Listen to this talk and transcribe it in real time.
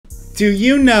Do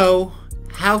you know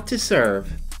how to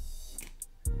serve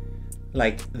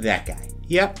like that guy?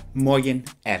 Yep, Morgan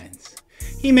Evans.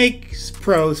 He makes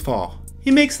pros fall. He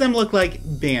makes them look like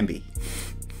Bambi.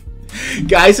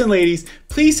 Guys and ladies,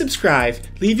 please subscribe,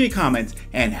 leave your comments,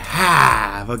 and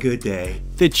have a good day.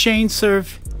 The chain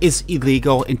serve is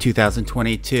illegal in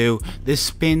 2022. The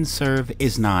spin serve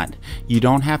is not. You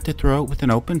don't have to throw it with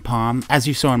an open palm, as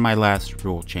you saw in my last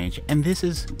rule change. And this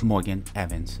is Morgan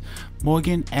Evans.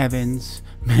 Morgan Evans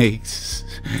makes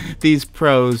these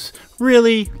pros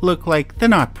really look like they're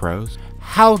not pros.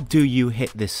 How do you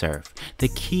hit this serve? The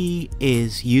key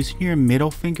is using your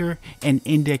middle finger and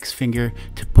index finger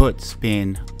to put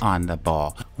spin on the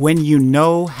ball. When you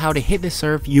know how to hit the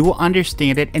serve, you will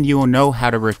understand it and you will know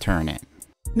how to return it.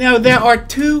 Now there are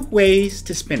two ways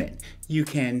to spin it. You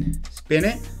can spin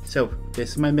it. So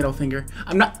this is my middle finger.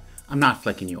 I'm not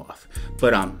flicking you off,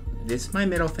 but this is my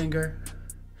middle finger.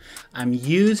 I'm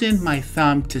using my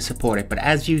thumb to support it, but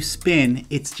as you spin,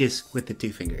 it's just with the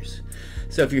two fingers.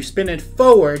 So if you're spinning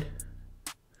forward,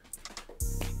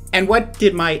 and what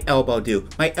did my elbow do?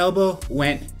 My elbow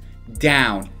went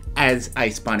down as I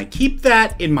spun it. Keep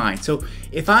that in mind. So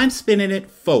if I'm spinning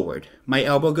it forward, my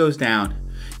elbow goes down,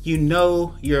 you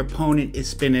know your opponent is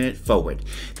spinning it forward.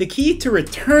 The key to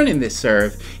returning this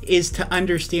serve is to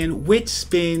understand which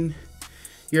spin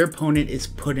your opponent is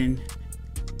putting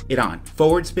it on,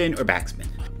 forward spin or back spin.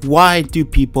 Why do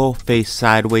people face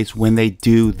sideways when they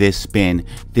do this spin?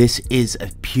 This is a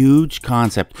huge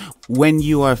concept. When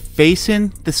you are facing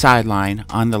the sideline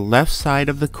on the left side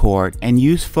of the court and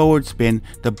use forward spin,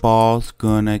 the ball's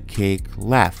gonna kick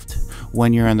left.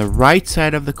 When you're on the right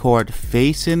side of the court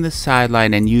facing the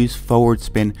sideline and use forward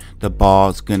spin, the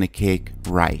ball's gonna kick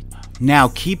right. Now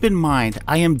keep in mind,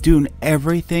 I am doing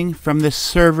everything from the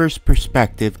server's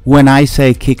perspective when I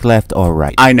say kick left or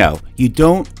right. I know, you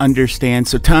don't understand,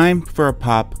 so time for a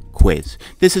pop quiz.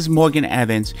 This is Morgan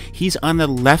Evans. He's on the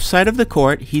left side of the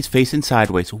court. He's facing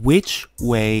sideways. Which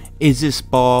way is this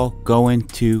ball going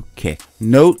to kick?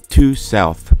 Note to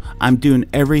self, I'm doing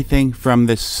everything from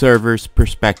the server's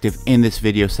perspective in this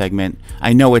video segment.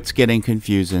 I know it's getting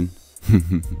confusing.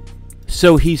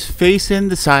 So he's facing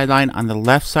the sideline on the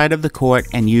left side of the court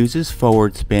and uses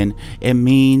forward spin. It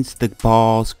means the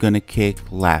ball's gonna kick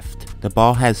left. The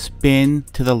ball has spin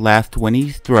to the left when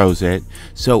he throws it,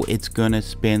 so it's gonna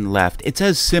spin left. It's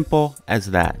as simple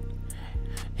as that.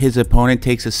 His opponent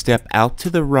takes a step out to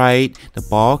the right, the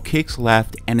ball kicks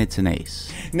left, and it's an ace.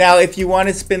 Now if you want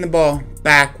to spin the ball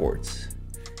backwards,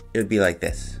 it would be like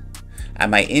this. I have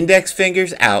my index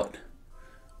fingers out,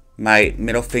 my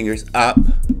middle fingers up,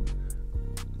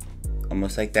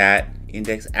 almost like that.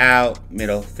 Index out,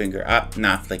 middle finger up,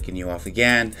 not flicking you off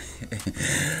again.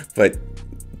 But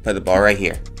put the ball right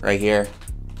here,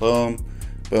 boom,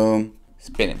 boom,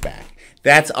 spin it back.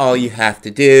 That's all you have to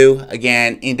do.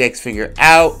 Again, index finger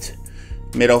out,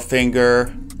 middle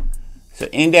finger. So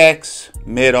index,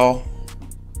 middle,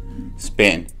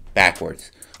 spin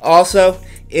backwards. Also,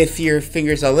 if your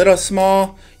finger's a little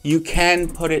small, you can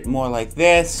put it more like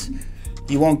this.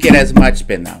 You won't get as much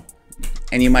spin though,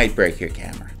 and you might break your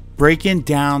camera. Breaking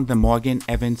down the Morgan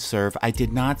Evans serve, I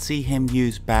did not see him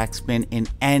use backspin in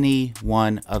any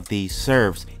one of these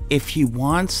serves. If he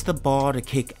wants the ball to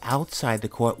kick outside the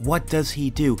court, what does he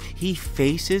do? He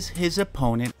faces his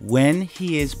opponent when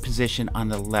he is positioned on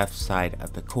the left side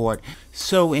of the court.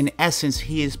 So in essence,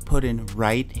 he is putting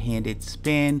right-handed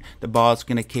spin. The ball is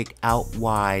going to kick out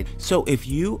wide. So if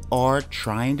you are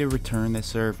trying to return the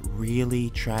serve, really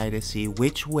try to see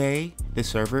which way the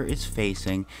server is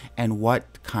facing and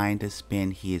what kind of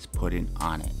spin he is putting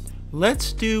on it.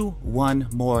 Let's do one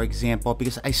more example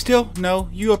because I still know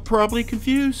you are probably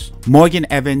confused. Morgan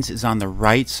Evans is on the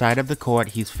right side of the court.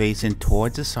 He's facing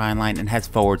towards the sideline and has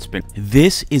forward spin.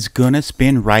 This is gonna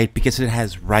spin right because it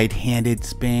has right-handed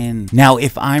spin. Now,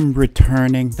 if I'm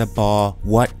returning the ball,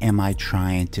 what am I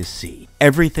trying to see?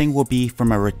 Everything will be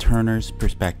from a returner's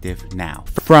perspective now.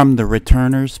 From the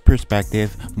returner's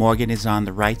perspective, Morgan is on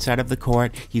the right side of the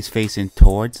court. He's facing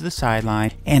towards the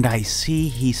sideline, and I see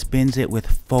he spins it with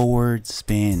forward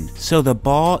spin. So the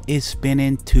ball is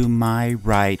spinning to my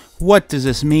right. What does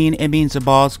this mean? It means the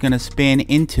ball's gonna spin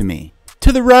into me.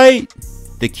 To the right!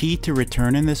 The key to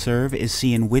returning the serve is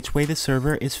seeing which way the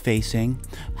server is facing,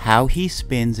 how he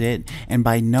spins it, and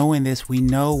by knowing this, we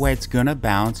know where it's gonna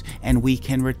bounce and we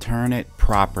can return it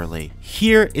properly.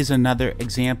 Here is another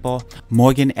example.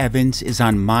 Morgan Evans is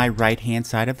on my right hand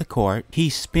side of the court. He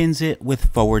spins it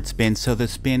with forward spin, so the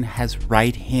spin has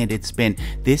right-handed spin.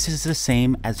 This is the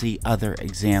same as the other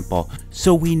example.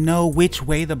 So we know which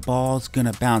way the ball's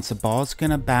gonna bounce. The ball's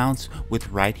gonna bounce with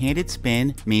right-handed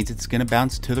spin, means it's gonna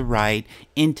bounce to the right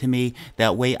into me.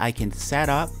 That way I can set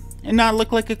up and not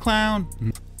look like a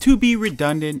clown. To be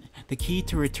redundant, the key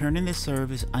to returning the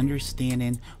serve is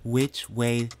understanding which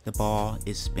way the ball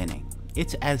is spinning.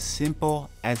 It's as simple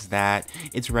as that.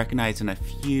 It's recognizing a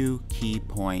few key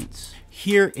points.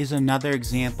 Here is another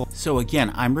example. So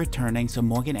again, I'm returning. So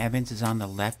Morgan Evans is on the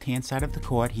left-hand side of the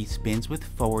court. He spins with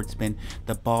forward spin.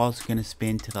 The ball's gonna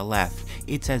spin to the left.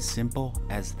 It's as simple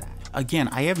as that. Again,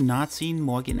 I have not seen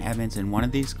Morgan Evans in one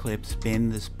of these clips spin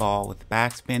this ball with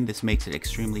backspin. This makes it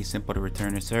extremely simple to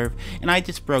return a serve. And I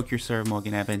just broke your serve,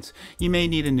 Morgan Evans. You may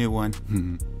need a new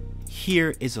one.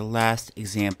 Here is the last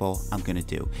example I'm gonna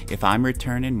do. If I'm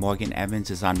returning, Morgan Evans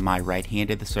is on my right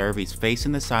hand of the serve. He's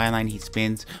facing the sideline. He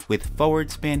spins with forward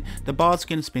spin. The ball's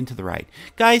gonna spin to the right.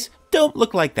 Guys, don't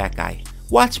look like that guy.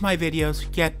 Watch my videos,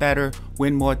 get better,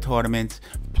 win more tournaments.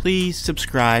 Please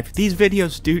subscribe. These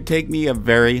videos do take me a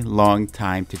very long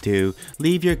time to do.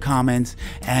 Leave your comments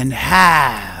and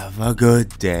have a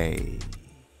good day.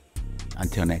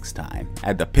 Until next time,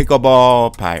 at the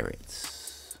Pickleball Pirates.